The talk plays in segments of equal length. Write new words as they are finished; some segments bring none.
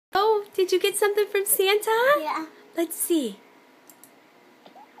Did you get something from Santa? Yeah. Let's see.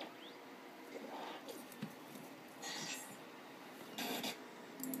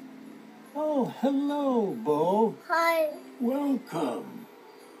 Oh, hello, Beau. Hi. Welcome.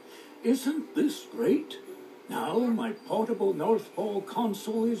 Isn't this great? Now my portable North Pole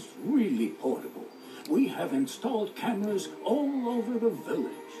console is really portable. We have installed cameras all over the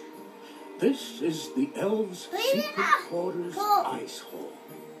village. This is the elves' secret quarters ice hall.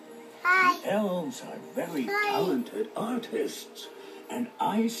 Hi. The elves are very talented artists, and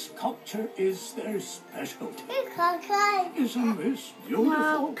ice sculpture is their specialty. Isn't this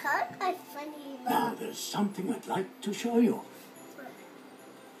beautiful? Now there's something I'd like to show you.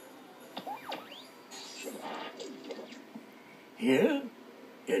 Here,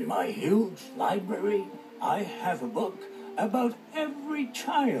 in my huge library, I have a book about every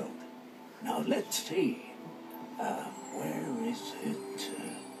child. Now let's see. Where is it?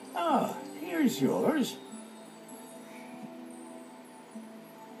 Here's yours.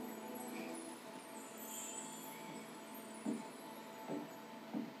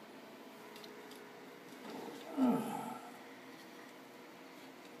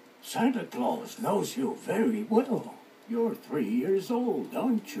 Santa Claus knows you very well. You're 3 years old,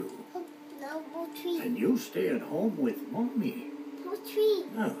 aren't you? No, tree. And you stay at home with Mommy. No tree.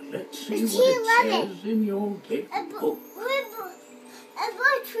 Now, let's see what it says in your big book.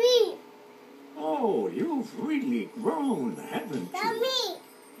 A tree. Oh, you've really grown, haven't That's you? me.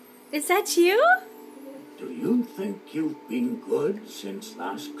 Is that you? Do you think you've been good since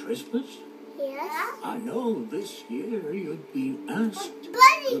last Christmas? Yes. I know this year you've been asked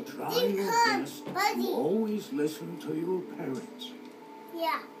Buddy, to try your best to always listen to your parents.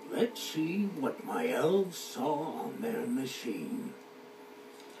 Yeah. Let's see what my elves saw on their machine.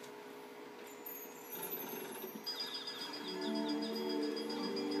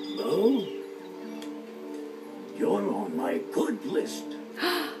 Beau, you're on my good list.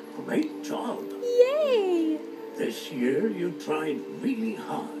 Great job. Yay! This year you tried really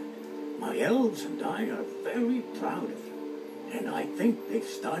hard. My elves and I are very proud of you, and I think they've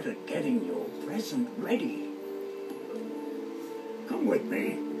started getting your present ready. Come with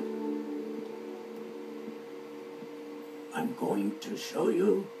me. I'm going to show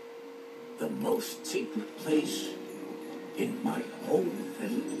you the most secret place in my whole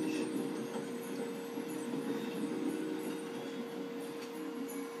village.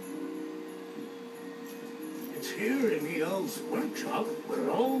 It's here in the elves' workshop where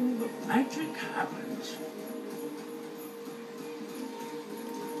all the magic happens.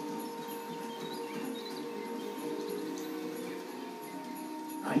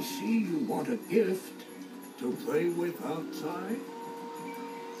 I see you want a gift to play with outside.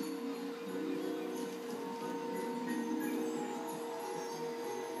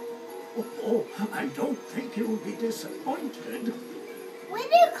 Oh, I don't think you'll be disappointed. When do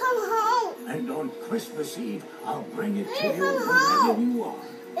you come home? And on Christmas Eve, I'll bring it to When you you come wherever home? you are.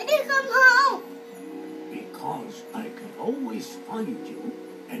 When do you come home? Because I can always find you,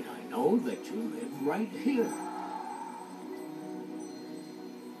 and I know that you live right here.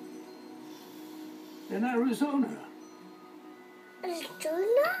 In Arizona.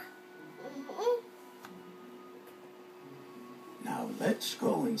 Arizona? Now let's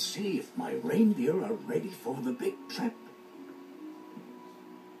go and see if my reindeer are ready for the big trip.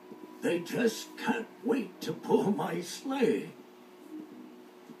 They just can't wait to pull my sleigh.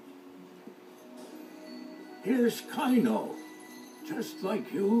 Here's Kino. Just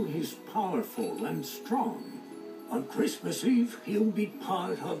like you, he's powerful and strong. On Christmas Eve, he'll be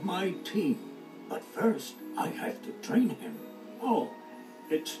part of my team. But first, I have to train him. Oh,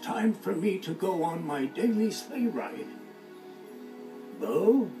 it's time for me to go on my daily sleigh ride.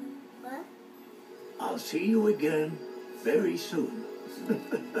 Beau? What? I'll see you again very soon.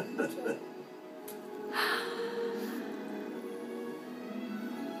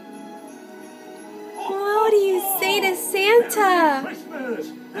 What do you say to Santa? Merry Christmas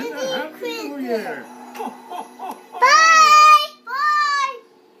and a Happy New Year.